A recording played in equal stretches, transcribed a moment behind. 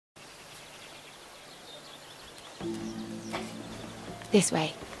This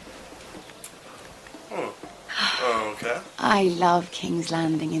way. Oh, okay. I love King's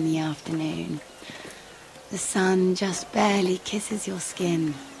Landing in the afternoon. The sun just barely kisses your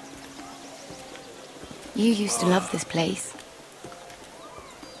skin. You used to love this place.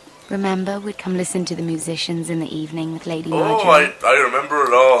 Remember, we'd come listen to the musicians in the evening with Lady Marjorie? Oh, I remember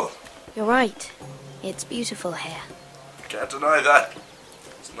it all. You're right. It's beautiful here. Can't deny that.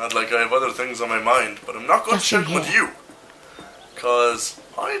 It's not like I have other things on my mind, but I'm not going to share it with you. Because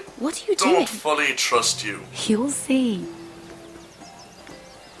I What are you don't doing? fully trust you. You'll see.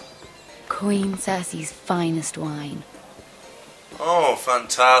 Queen Cersei's finest wine. Oh,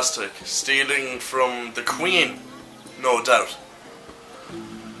 fantastic. Stealing from the Queen, no doubt.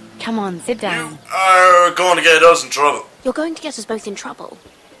 Come on, sit down. You are going to get us in trouble. You're going to get us both in trouble.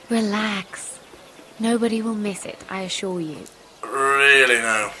 Relax. Nobody will miss it, I assure you. Really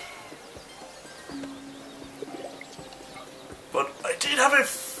now. But I did have a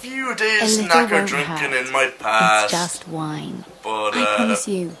few days A little knacker won't drinking hurt. in my past. It's just wine. But I promise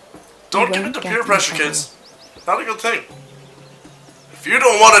you. don't you give it won't to get peer in pressure, trouble. kids. Not a good thing. If you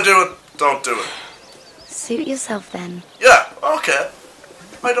don't want to do it, don't do it. Suit yourself then. Yeah, okay.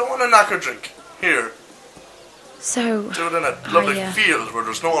 I don't want a knacker drink. Here, So, do it in a lovely field where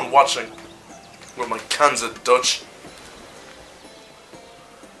there's no one watching. With my cans of Dutch.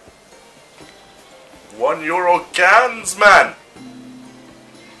 €1 cans, man!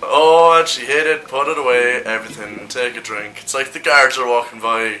 Oh, and she hid it, put it away, everything, take a drink. It's like the guards are walking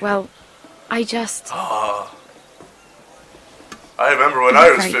by. well, I just... Ah. I remember when I'm I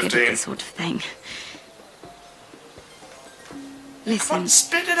not was very good at 15. this sort of thing. Come Listen, on,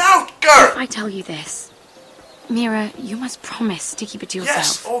 spit it out, girl! I tell you this. Mira, you must promise to keep it to yourself.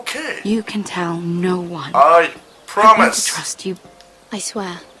 Yes, okay. You can tell no one. I I want to promise. trust you. I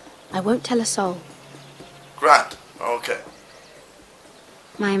swear. I won't tell a soul. Grant, okay.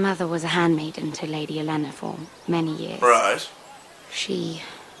 My mother was a handmaiden to Lady Olenna for many years. Right. She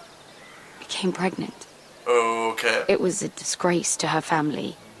became pregnant. Okay. It was a disgrace to her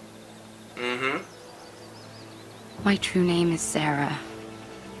family. Mm-hmm. My true name is Sarah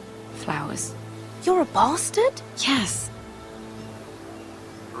Flowers. You're a bastard? Yes,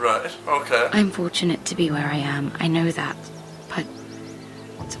 Right, okay. I'm fortunate to be where I am. I know that. But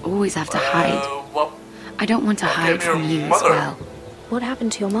to always have to hide. What? I don't want to what hide gave your from you as mother? well. What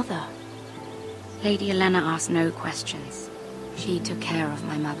happened to your mother? Lady Olenna asked no questions. She took care of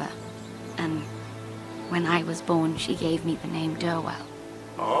my mother. And when I was born, she gave me the name Durwell.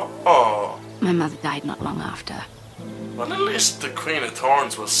 Oh. My mother died not long after. Well, at least the Queen of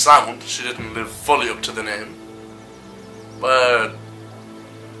Thorns was sound. She didn't live fully up to the name. But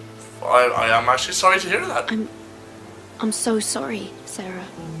I am actually sorry to hear that. I'm so sorry, Sarah.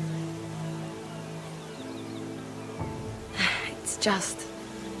 It's just...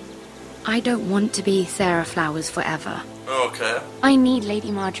 I don't want to be Sarah Flowers forever. Okay. I need Lady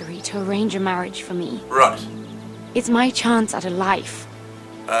Marjorie to arrange a marriage for me. Right. It's my chance at a life.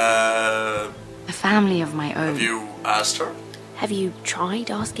 A family of my own. Have you asked her? Have you tried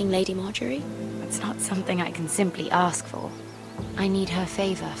asking Lady Marjorie? It's not something I can simply ask for. I need her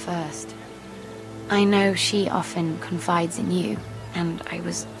favor first. I know she often confides in you, and I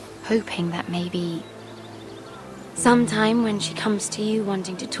was hoping that maybe sometime when she comes to you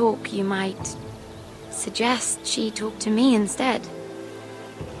wanting to talk, you might suggest she talk to me instead.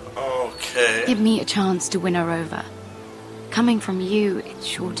 Okay. Give me a chance to win her over. Coming from you, it's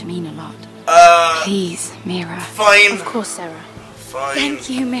sure to mean a lot. Please, Mira. Fine. Of course, Sarah. Fine. Thank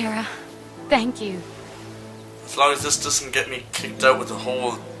you, Mira. Thank you. As long as this doesn't get me kicked out with the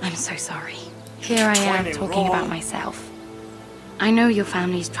whole... I'm so sorry. Here I am Tiny talking roll. about myself. I know your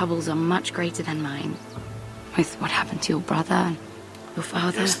family's troubles are much greater than mine. With what happened to your brother and your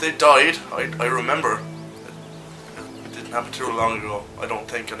father. Yes, they died. I remember. It didn't happen too long ago. I don't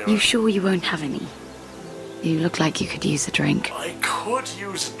think, anyway. You sure you won't have any? You look like you could use a drink. I could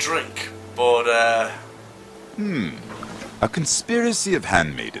use a drink, but, A conspiracy of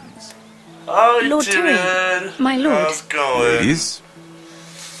handmaidens. I Lord did Tyrion. it. My lord. How's it going? Ladies,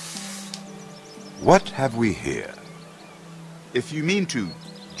 what have we here? If you mean to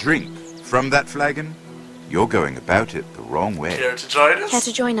drink from that flagon, you're going about it the wrong way. Care to join us? Care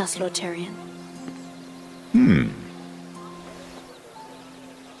to join us, Lord Tyrion?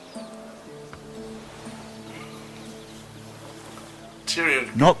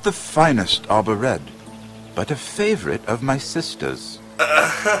 Tyrion. Not the finest arbor red, but a favorite of my sister's.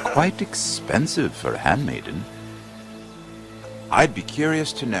 Quite expensive for a handmaiden. I'd be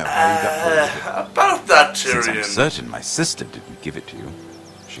curious to know how you got hold of it. About that, Since I'm Tyrion. certain my sister didn't give it to you.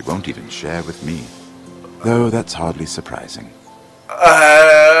 She won't even share with me. Though that's hardly surprising.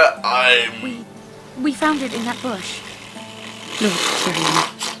 We found it in that bush. Lord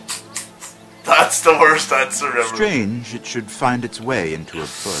Tyrion. That's the worst answer ever. Strange it should find its way into a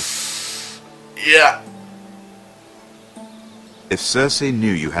bush. Yeah. If Cersei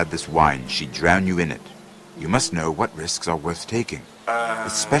knew you had this wine, she'd drown you in it. You must know what risks are worth taking.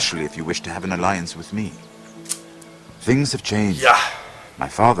 Especially if you wish to have an alliance with me. Things have changed. Yeah. My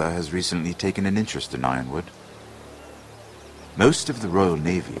father has recently taken an interest in Ironwood. Most of the Royal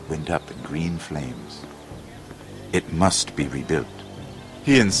Navy went up in green flames. It must be rebuilt.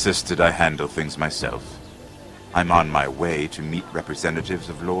 He insisted I handle things myself. I'm on my way to meet representatives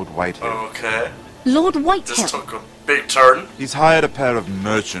of Lord Whitehill. Okay. Lord This Whitehill. took a big turn. He's hired a pair of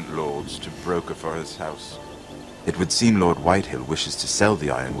merchant lords to broker for his house. It would seem Lord Whitehill wishes to sell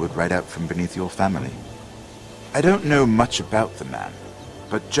the Ironwood right out from beneath your family. I don't know much about the man,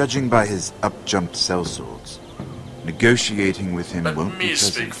 but judging by his up-jumped sellswords, negotiating with him Let won't be me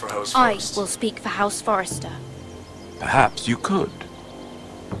pleasant. speak for House I Forest. will speak for House Forrester. Perhaps you could.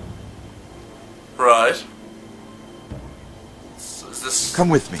 Right. Is this... Come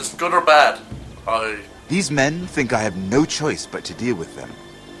with me. Is this good or bad? These men think I have no choice but to deal with them.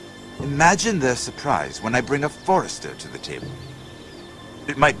 Imagine their surprise when I bring a Forrester to the table.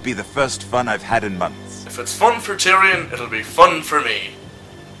 It might be the first fun I've had in months. If it's fun for Tyrion, it'll be fun for me.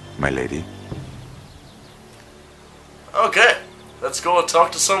 My lady. Okay. Let's go and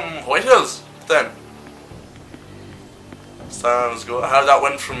talk to some Whitehills, then. Sounds good. How that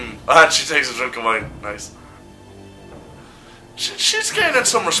went from... And she takes a drink of wine. Nice. She's gaining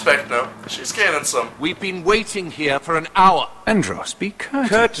some respect now. She's gaining some. We've been waiting here for an hour. Andros, be courteous.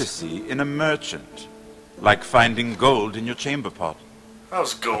 Courtesy in a merchant. Like finding gold in your chamber pot.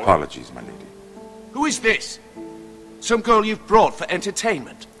 How's it going? Apologies, my lady. Who is this? Some girl you've brought for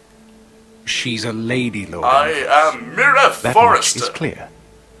entertainment? She's a lady, Lord. I am Mira That much Forrester. is clear.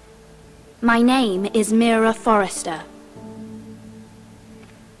 My name is Mira Forrester.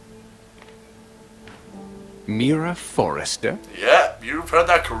 Mira Forrester? Yeah, you've heard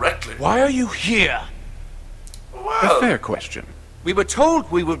that correctly. Why are you here? A Well, fair question. We were told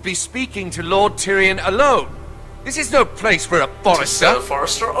we would be speaking to Lord Tyrion alone. This is no place for a to sell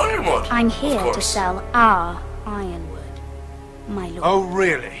Forrester. Forrester Ironwood. I'm of here to course. sell our Ironwood, my lord. Oh,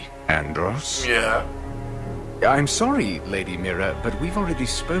 really? Andros? Yeah. I'm sorry, Lady Mira, but we've already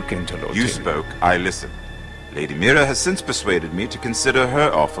spoken to Lord You Tyrion. spoke, I listened. Lady Mira has since persuaded me to consider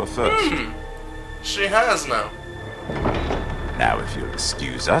her offer first. She has now. Now, if you'll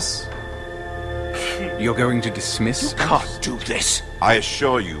excuse us, You're going to dismiss You can't do this. I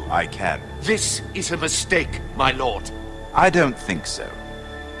assure you I can. This is a mistake, my lord. I don't think so.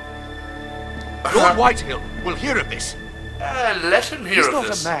 Lord Whitehill will hear of this. Let him hear He's of not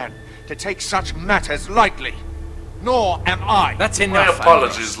this. a man to take such matters lightly. Nor am I. That's My enough,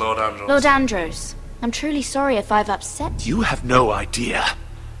 apologies, Lord Andros. Lord Andros, I'm truly sorry if I've upset you. You have no idea.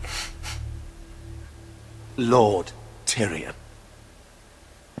 Lord Tyrion.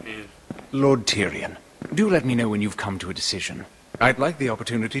 Lord Tyrion, do let me know when you've come to a decision. I'd like the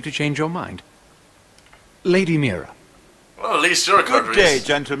opportunity to change your mind. Lady Mira. Well, at least you're Good good, day, Reese.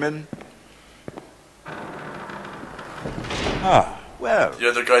 gentlemen. Ah, well. The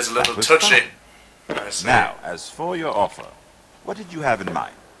other guy's a little That was touchy. fine. I see. Now, as for your offer, what did you have in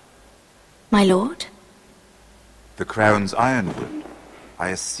mind? My lord? The Crown's Ironwood. I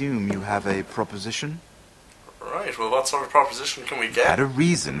assume you have a proposition? Right, well, what sort of proposition can we Had get? a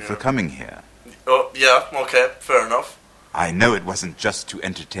reason for coming here. Oh, yeah, okay, fair enough. I know it wasn't just to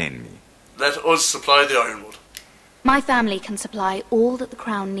entertain me. Let us supply the Ironwood. My family can supply all that the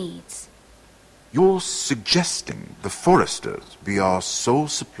crown needs. You're suggesting the Foresters be our sole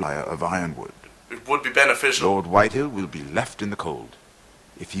supplier of Ironwood. It would be beneficial. Lord Whitehill will be left in the cold.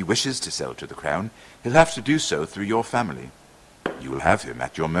 If he wishes to sell to the Crown, he'll have to do so through your family. You will have him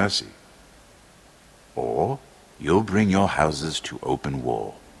at your mercy. Or you'll bring your houses to open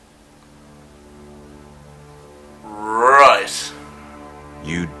war. Right.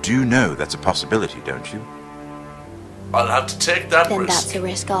 You do know that's a possibility, don't you? I'll have to take that Then risk. that's a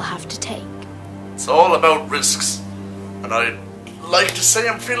risk I'll have to take. It's all about risks. And I'd like to say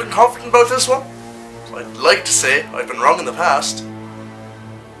I'm feeling confident about this one. I'd like to say I've been wrong in the past.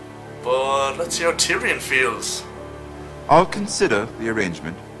 But let's see how Tyrion feels. I'll consider the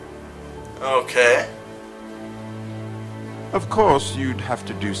arrangement. Okay. Of course, you'd have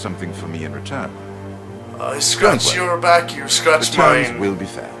to do something for me in return. I scratch worry. your back, you The scratch terms mine. will be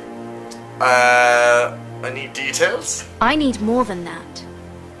fair. I need details. I need more than that.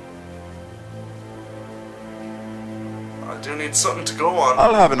 I do need something to go on.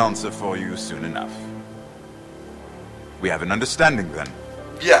 I'll have an answer for you soon enough. We have an understanding then.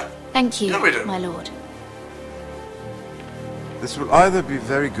 Yeah. Thank you, Yeah, we do. my lord. This will either be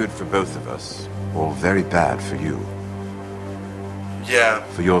very good for both of us, or very bad for you. Yeah.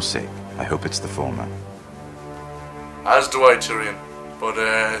 For your sake, I hope it's the former. As do I, Tyrion. But,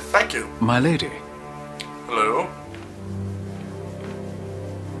 thank you. My lady. Hello?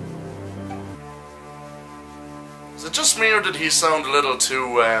 Is it just me, or did he sound a little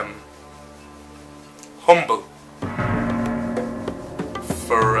too, humble?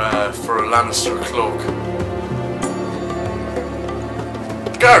 For a Lannister cloak.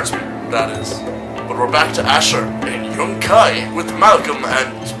 Guardsman, that is. But we're back to Asher in Yunkai with Malcolm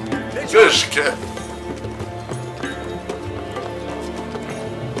and Vishka.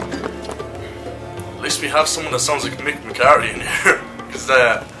 At least we have someone that sounds like Mick McCarthy in here, because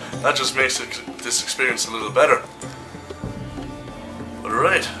that just makes this experience a little better.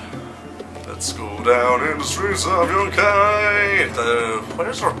 Alright, let's go down in the streets of Yunkai.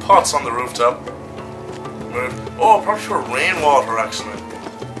 Where's our pots on the rooftop? Oh, probably for rainwater, actually.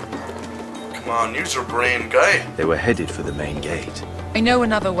 Come on, use your brain, guy. They were headed for the main gate. I know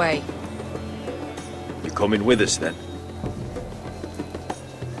another way. You coming with us then?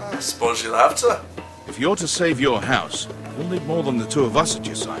 I suppose you'll have to. If you're to save your house, you'll need more than the two of us at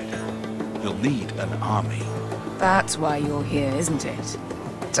your side. You'll need an army. That's why you're here, isn't it?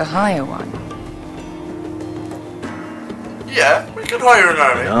 To hire one. Yeah, we could hire an An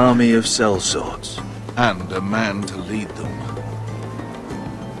army. army of sellswords. And a man to lead them.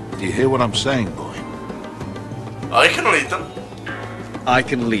 Do you hear what I'm saying, boy? I can lead them. I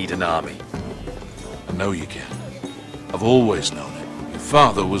can lead an army. I know you can. I've always known it. Your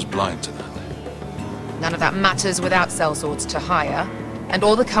father was blind to that. None of that matters without sellswords to hire, and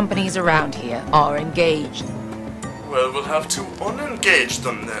all the companies around here are engaged. Well, we'll have to unengage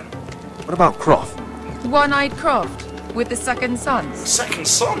them then. What about Croft? One-eyed Croft, with the second sons. Second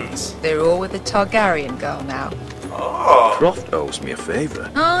sons? They're all with the Targaryen girl now. Oh. Croft owes me a favor.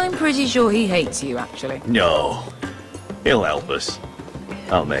 I'm pretty sure he hates you, actually. No. He'll help us.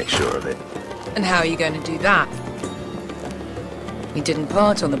 I'll make sure of it. And how are you going to do that? We didn't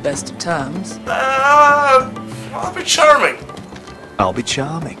part on the best of terms. I'll be charming. I'll be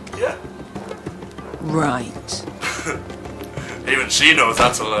charming. Yeah. Right. Even she knows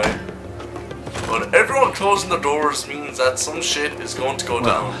that's a lie. But everyone closing the doors means that some shit is going to go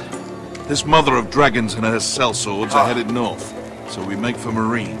down. This mother of dragons and her sellswords are headed north, so we make for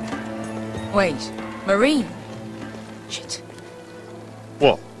Marine. Wait, Marine? Shit.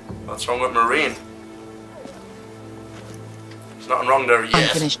 What? What's wrong with Marine? There's nothing wrong there yet.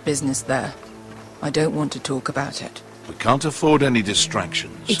 Unfinished business there. I don't want to talk about it. We can't afford any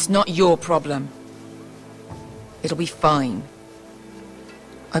distractions. It's not your problem. It'll be fine.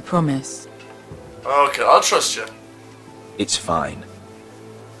 I promise. Okay, I'll trust you. It's fine.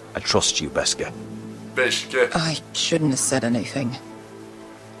 I trust you, Beskar. Bishka. I shouldn't have said anything.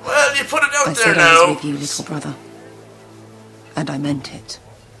 Well, you put it out I there said now. I was with you, little brother. And I meant it.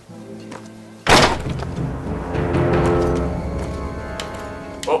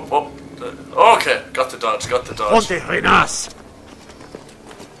 Okay, got the dodge, got the dodge. Ponte renas!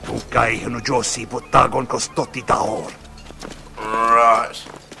 Yunkai no josi potagon kostoti taor. Right.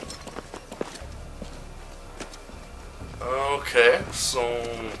 Okay, so...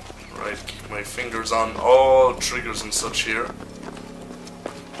 Right, keep my fingers on all triggers and such here.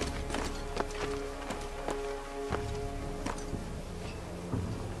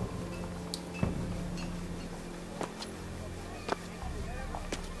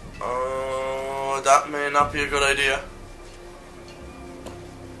 That may not be a good idea.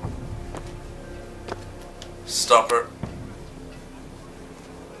 Stop her.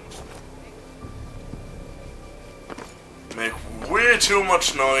 Make way too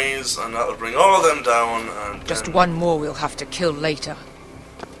much noise, and that'll bring all of them down, and Just then... one more we'll have to kill later.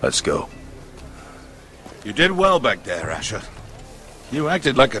 Let's go. You did well back there, Asher. You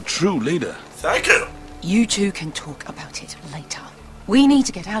acted like a true leader. Thank you. You two can talk about it later. We need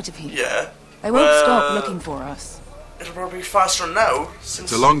to get out of here. Yeah. They won't stop looking for us. It'll probably be faster now,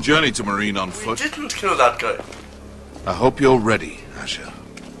 since It's a long journey to Marine on we foot. didn't kill that guy. I hope you're ready, Asher.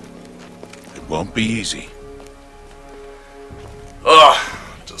 It won't be easy. Ugh,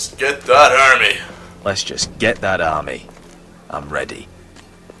 just get that army. Let's just get that army. I'm ready.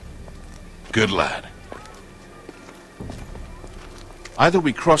 Good lad. Either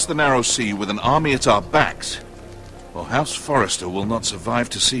we cross the narrow sea with an army at our backs, or House Forrester will not survive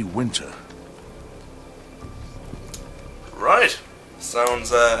to see winter. Right.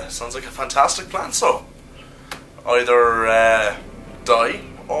 Sounds like a fantastic plan, so. Either die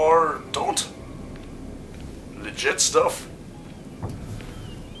or don't. Legit stuff.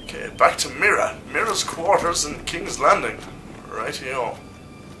 Okay, back to Mira. Mira's quarters in King's Landing. Rightio.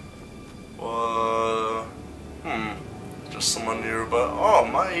 Just someone nearby. Oh,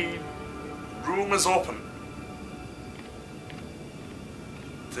 my room is open.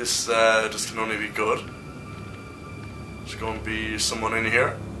 This can only be good. There's going to be someone in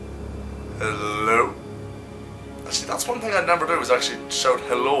here. Hello. See, that's one thing I'd never do, is actually shout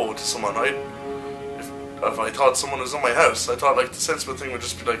hello to someone. If I thought someone was in my house, I thought like the sensible thing would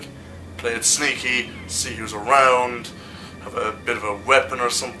just be like, play it sneaky, see who's around, have a bit of a weapon or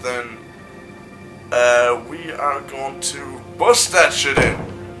something. We are going to bust that shit in.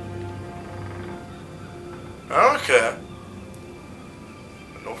 Okay.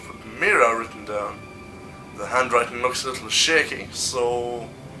 Enough with Mira written down. The handwriting looks a little shaky, so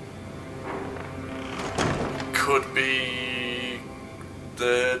could be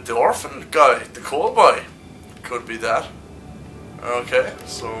the orphan guy, the coal boy. Could be that. Okay,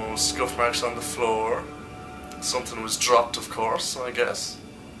 so scuff marks on the floor. Something was dropped, of course, I guess.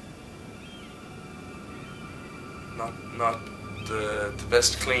 Not the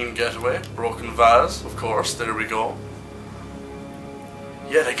best clean getaway. Broken vase, of course, there we go.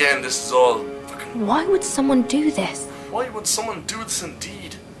 Yet again, this is all fucking... Why would someone do this? Why would someone do this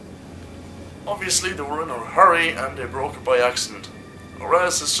indeed? Obviously they were in a hurry and they broke it by accident. Or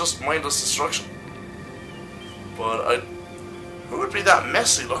else it's just mindless destruction. But who would be that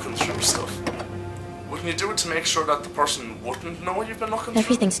messy looking through stuff? Wouldn't you do it to make sure that the person wouldn't know you've been looking through?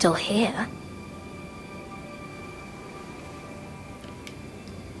 Everything's still here.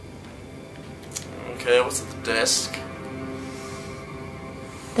 Okay, what's at the desk?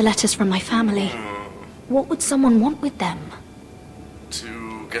 The letters from my family. What would someone want with them?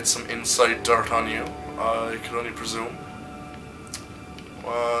 To get some inside dirt on you, I can only presume.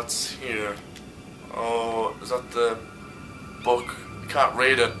 What's here? Oh, is that the book? I can't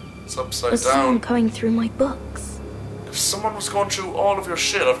read it. It's upside Was down. someone going through my books? If someone was going through all of your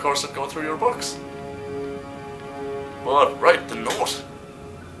shit, of course I'd go through your books. But, right, the note.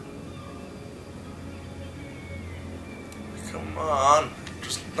 Come on.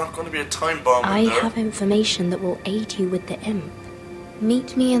 There's not going to be a time bomb in there. I have information that will aid you with the imp.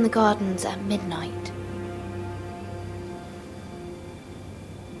 Meet me in the gardens at midnight.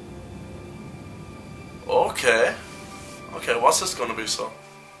 Okay. Okay, what's this going to be, so?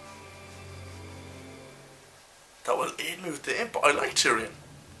 That will aid me with the imp. I like Tyrion.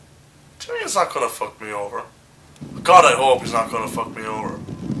 Tyrion's not going to fuck me over. God, I hope he's not going to fuck me over.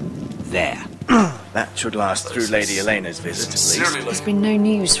 There. That should last through Lady Elena's visit, at least. There's been no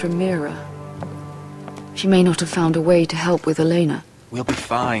news from Mira. She may not have found a way to help with Elena. We'll be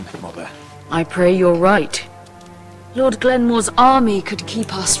fine, Mother. I pray you're right. Lord Glenmore's army could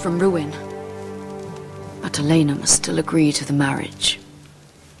keep us from ruin. But Elena must still agree to the marriage.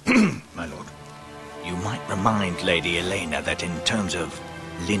 My lord, you might remind Lady Elena that in terms of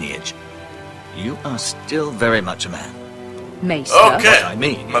lineage, you are still very much a man. Maester. Okay, what I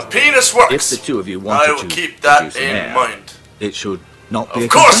mean, my penis works. If the two of you wanted I will keep that in mind. It should not be. Of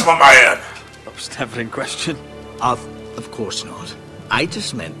course, my man. That was never in question. Of course not. I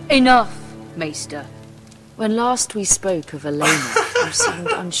just meant. Enough, Maester. When last we spoke of Elena, you seemed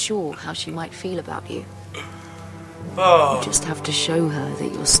unsure how she might feel about you. Oh. You just have to show her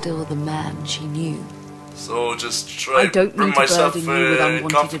that you're still the man she knew. So just try I don't bring mean to myself burden you with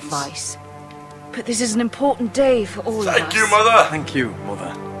unwanted confidence. advice. But this is an important day for all of us. Thank you, Mother. Thank you,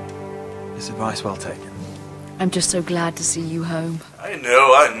 Mother. This advice well taken. I'm just so glad to see you home. I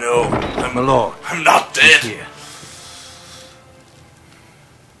know. My lord, I'm not dead. here.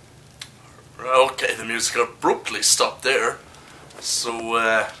 Okay, the music abruptly stopped there.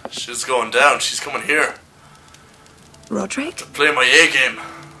 So, she's going down. She's coming here. Rodrick? To play my A game.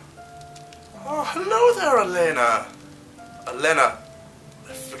 Oh, hello there, Elena. Elena.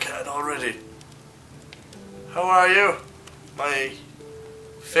 I forget already. How are you? My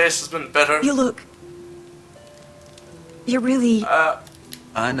face has been better. You look... You're really...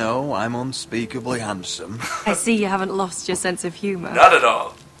 I know, I'm unspeakably handsome. I see you haven't lost your sense of humour. Not at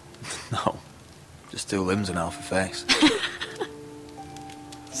all. No. Just 2 limbs and half a face.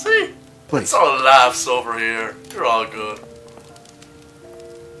 See? Please. It's all laughs over here. You're all good.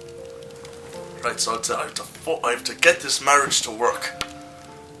 Right, so I have to get this marriage to work.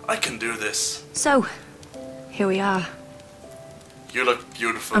 I can do this. So, here we are. You look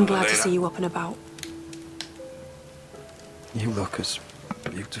beautiful, I'm glad Elena. to see you up and about. You look as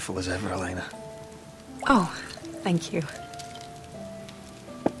beautiful as ever, Elena. Oh, thank you.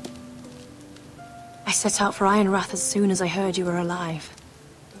 I set out for Ironrath as soon as I heard you were alive.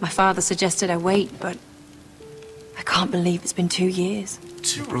 My father suggested I wait, but I can't believe it's been 2 years.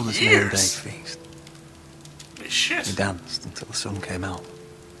 2 Brother's years? name day feast. Holy shit. We danced until the sun came out.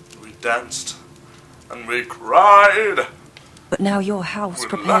 We danced. And we cried. But now your house We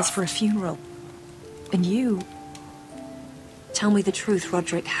prepares laughed. for a funeral. And you... Tell me the truth,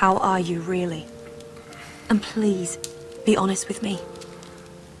 Rodrick. How are you, really? And please, be honest with me.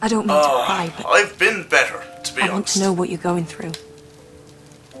 I don't mean to pry, but... I've been better, to be I honest. want to know what you're going through.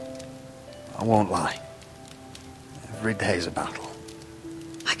 I won't lie. Every day's a battle.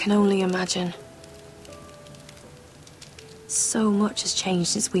 I can only imagine. So much has changed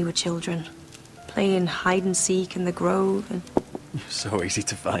since we were children. Playing hide and seek in the grove and... You're so easy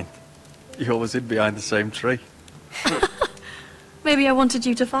to find. You always hid behind the same tree. Maybe I wanted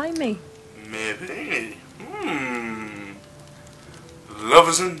you to find me. Maybe. Love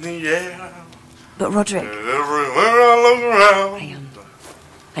is in the air. But Rodrick, Everywhere I look around.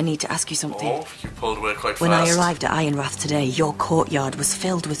 I need to ask you something. Oh, you pulled away quite When I fast. arrived at Ironrath today, your courtyard was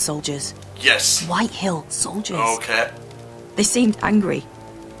filled with soldiers. Yes. White Hill soldiers. Okay. They seemed angry.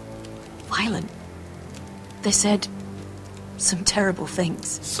 Violent. They said some terrible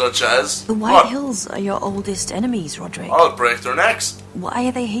things. Such as? The White What? Hills are your oldest enemies, Rodrick. I'll break their necks. Why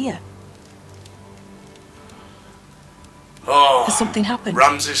are they here? Oh. Has something happened?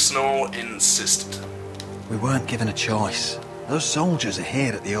 Ramsay Snow insisted. We weren't given a choice. Those soldiers are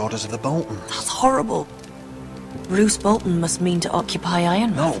here at the orders of the Boltons. That's horrible. Roose Bolton must mean to occupy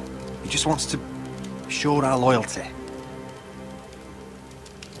Ironrath. No, he just wants to show our loyalty.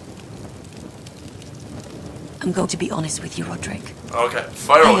 I'm going to be honest with you, Rodrick. Okay,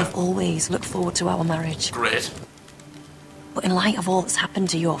 fire I away. have always looked forward to our marriage. Great. But in light of all that's happened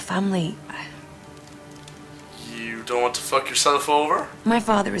to your family, You don't want to fuck yourself over? my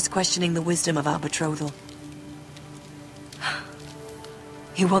father is questioning the wisdom of our betrothal.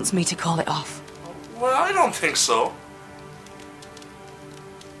 He wants me to call it off. Well, I don't think so.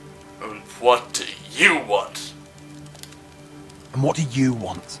 And what do you want? And what do you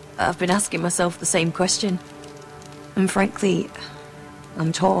want? I've been asking myself the same question. And frankly,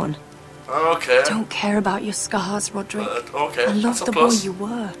 I'm torn. Okay. I don't care about your scars, Rodrick. Okay, I love that's a the boy plus. you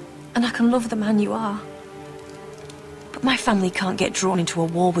were. And I can love the man you are. But my family can't get drawn into a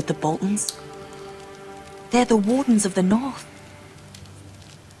war with the Boltons. They're the Wardens of the North.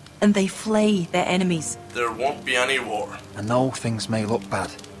 And they flay their enemies. There won't be any war. I know things may look bad,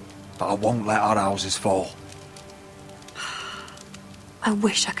 but I won't let our houses fall. I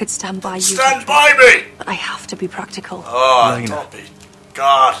wish I could stand by you. Stand Rodrick, by me! But I have to be practical. Oh, Elena. don't be.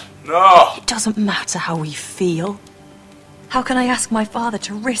 God, no! It doesn't matter how we feel. How can I ask my father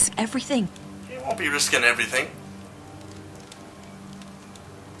to risk everything? You won't be risking everything.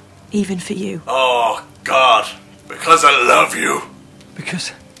 Even for you. Oh, God. Because I love you.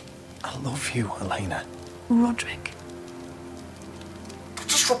 Because I love you, Elena. Rodrick.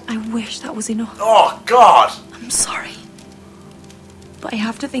 I wish that was enough. Oh, God. I'm sorry. But I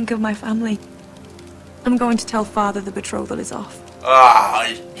have to think of my family. I'm going to tell Father the betrothal is off.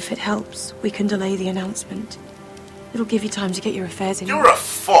 If it helps, we can delay the announcement. It'll give you time to get your affairs in You're a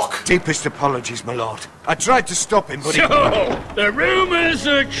fuck. Deepest apologies, my lord. I tried to stop him, but So, the rumors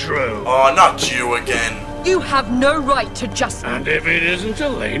are true. Oh, not you again. You have no right to just... And if it isn't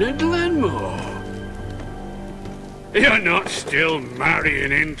Elena Glenmore? You're not still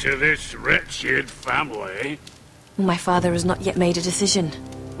marrying into this wretched family? My father has not yet made a decision.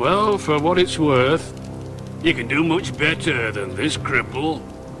 Well, for what it's worth, you can do much better than this cripple.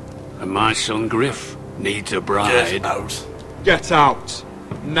 And my son Griff needs a bride. Get out. Get out.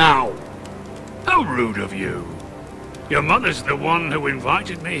 Now. How rude of you. Your mother's the one who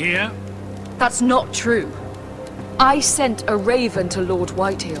invited me here. That's not true. I sent a raven to Lord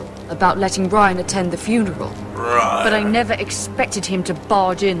Whitehill about letting Brian attend the funeral. Right. But I never expected him to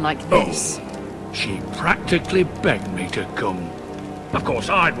barge in like this. She practically begged me to come. Of course,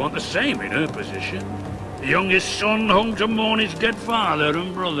 I'd want the same in her position. The youngest son home to mourn his dead father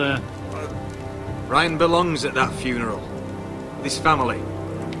and brother. Ryan belongs at that funeral. This family.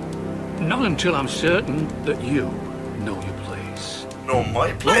 Not until I'm certain that you know your place. Know my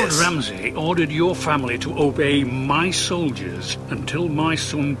Lord place? Ramsay ordered your family to obey my soldiers until my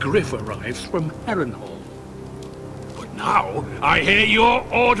son Griff arrives from Harrenhal. But now, I hear you're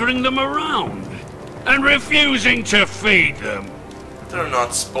ordering them around and refusing to feed them. They're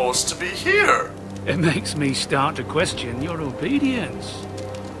not supposed to be here. It makes me start to question your obedience.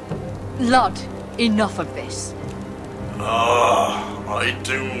 Lud, enough of this. I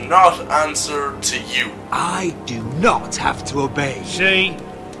do not answer to you. I do not have to obey. See?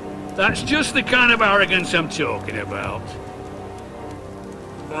 That's just the kind of arrogance I'm talking about.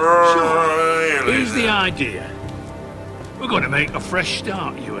 Really? Here's the idea. going to make a fresh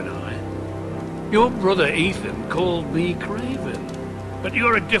start, you and I. Your brother Ethan called me Craven, but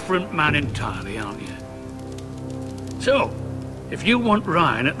you're a different man entirely, aren't you? So, if you want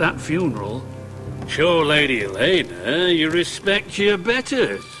Ryan at that funeral, show Lady Elena you respect your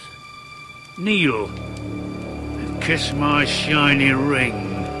betters. Kneel and kiss my shiny ring.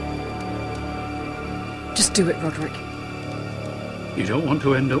 Just do it, Rodrick. You don't want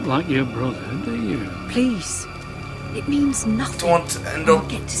to end up like your brother, do you? Please. It means nothing. Don't want to end up...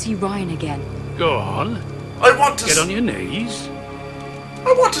 Get to see Ryan again. Go on. I want to... Get on your knees.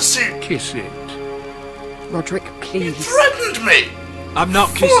 I want to see... Kiss it. Rodrick, please. You threatened me! I'm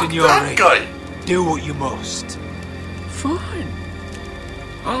not kissing your ring. Guy. Do what you must. Fine.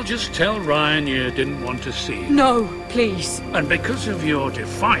 I'll just tell Ryan you didn't want to see him. No, please. And because of your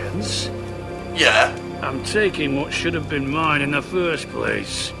defiance... Yeah? I'm taking what should have been mine in the first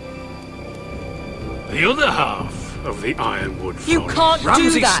place. The other half of the Ironwood Forest. You can't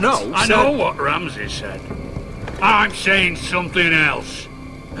do that! Snow I know what Ramsay said. I'm saying something else.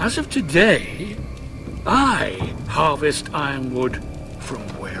 As of today, I harvest ironwood from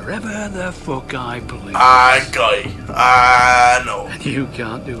wherever the fuck I please. No. And you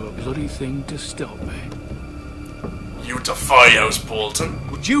can't do a bloody thing to stop me. You defy House Bolton.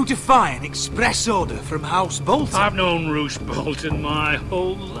 Would you defy an express order from House Bolton? I've known Roose Bolton my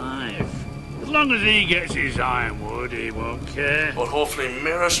whole life. As long as he gets his ironwood, he won't care. But hopefully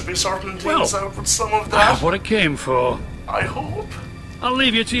Mira should be sorting things out with some of that. That's what it came for. I hope. I'll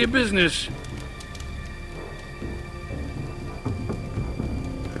leave you to your business.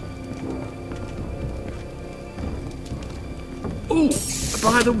 Oh,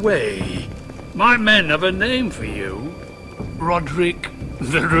 by the way, my men have a name for you. Rodrick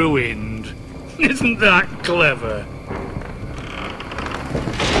the Ruined. Isn't that clever?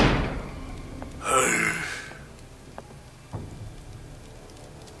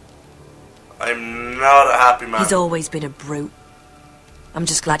 I'm not a happy man. He's always been a brute. I'm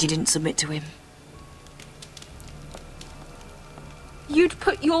just glad you didn't submit to him. You'd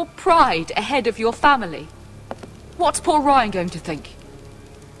put your pride ahead of your family. What's poor Ryan going to think?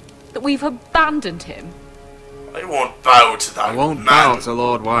 That we've abandoned him? I won't bow to that I won't man. bow to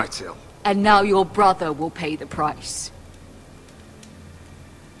Lord Whitehill. And now your brother will pay the price.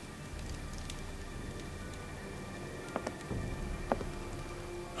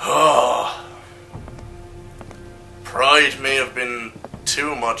 Pride may have been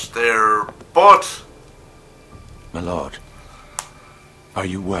too much there, but... My lord, are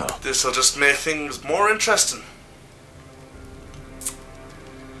you well? This'll just make things more interesting.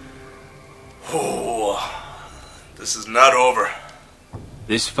 Oh, this is not over.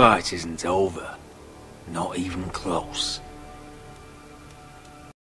 This fight isn't over. Not even close.